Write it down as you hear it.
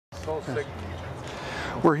So sick.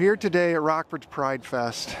 We're here today at Rockford Pride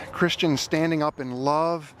Fest, Christians standing up in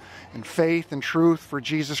love and faith and truth for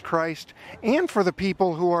Jesus Christ and for the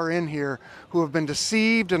people who are in here who have been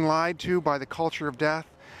deceived and lied to by the culture of death.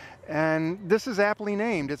 And this is aptly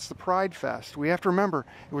named. It's the Pride Fest. We have to remember,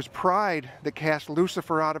 it was pride that cast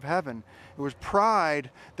Lucifer out of heaven. It was pride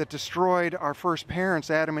that destroyed our first parents,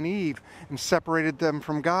 Adam and Eve, and separated them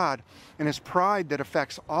from God. And it's pride that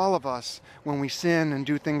affects all of us when we sin and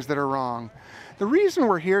do things that are wrong. The reason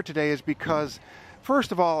we're here today is because,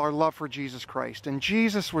 first of all, our love for Jesus Christ. And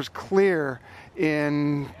Jesus was clear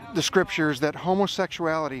in the scriptures that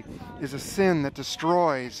homosexuality is a sin that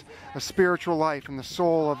destroys a spiritual life and the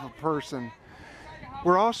soul of a person.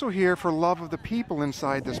 We're also here for love of the people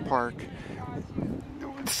inside this park.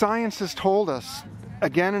 Science has told us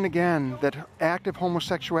again and again that active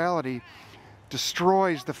homosexuality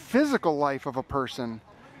destroys the physical life of a person.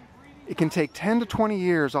 It can take 10 to 20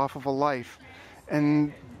 years off of a life,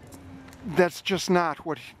 and that's just not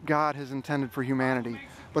what God has intended for humanity.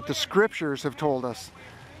 But the scriptures have told us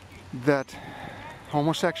that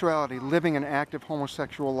homosexuality, living an active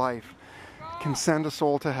homosexual life, can send a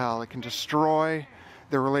soul to hell. It can destroy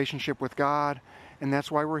their relationship with God, and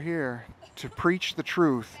that's why we're here, to preach the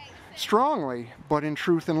truth strongly, but in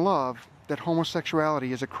truth and love, that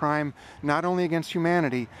homosexuality is a crime not only against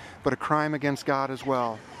humanity, but a crime against God as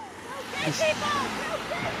well.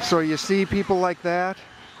 So you see people like that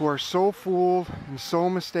who are so fooled and so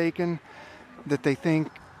mistaken that they think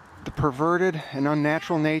the perverted and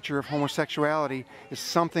unnatural nature of homosexuality is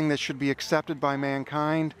something that should be accepted by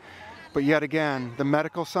mankind. But yet again, the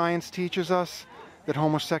medical science teaches us that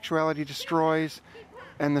homosexuality destroys,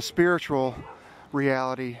 and the spiritual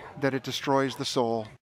reality that it destroys the soul.